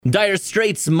Dire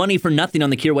Straits, Money for Nothing on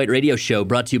the Kier White Radio Show,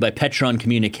 brought to you by Petron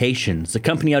Communications. A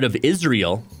company out of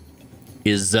Israel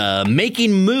is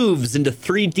making moves into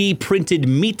 3D printed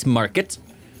meat market.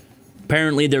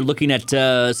 Apparently, they're looking at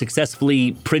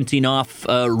successfully printing off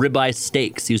ribeye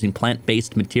steaks using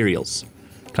plant-based materials.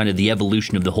 Kind of the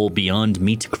evolution of the whole Beyond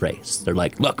Meat craze. They're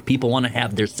like, look, people want to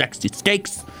have their sexy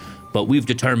steaks, but we've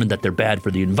determined that they're bad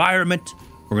for the environment.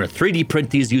 We're going to 3D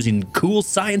print these using cool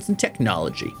science and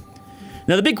technology.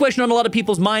 Now, the big question on a lot of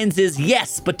people's minds is,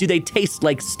 yes, but do they taste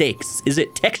like steaks? Is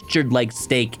it textured like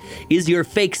steak? Is your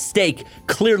fake steak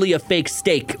clearly a fake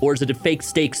steak? Or is it a fake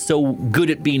steak so good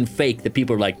at being fake that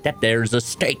people are like, that there's a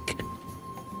steak?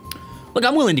 Look,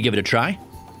 I'm willing to give it a try.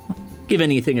 Give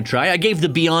anything a try. I gave the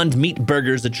Beyond Meat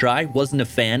burgers a try. Wasn't a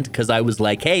fan because I was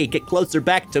like, hey, get closer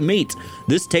back to meat.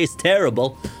 This tastes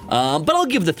terrible. But I'll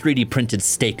give the 3D printed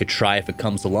steak a try if it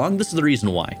comes along. This is the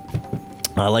reason why.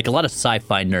 Like a lot of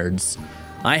sci-fi nerds,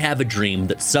 I have a dream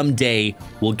that someday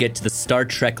we'll get to the Star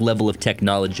Trek level of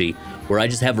technology where I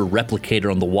just have a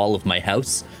replicator on the wall of my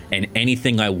house, and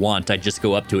anything I want, I just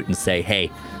go up to it and say,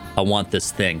 hey, I want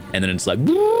this thing. And then it's like,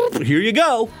 here you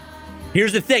go.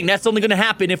 Here's the thing. That's only going to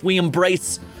happen if we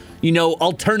embrace,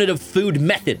 alternative food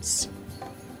methods.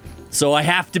 So I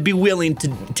have to be willing to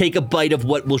take a bite of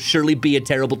what will surely be a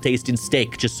terrible tasting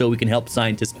steak just so we can help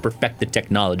scientists perfect the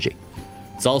technology.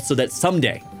 It's also that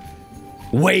someday,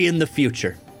 way in the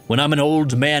future, when I'm an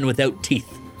old man without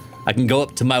teeth, I can go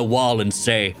up to my wall and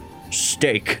say,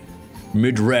 steak,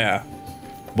 mid-rare,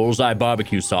 bullseye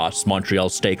barbecue sauce, Montreal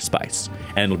steak spice.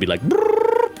 And it'll be like,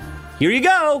 here you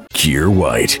go. Kier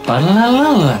White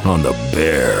on the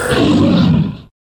Bear.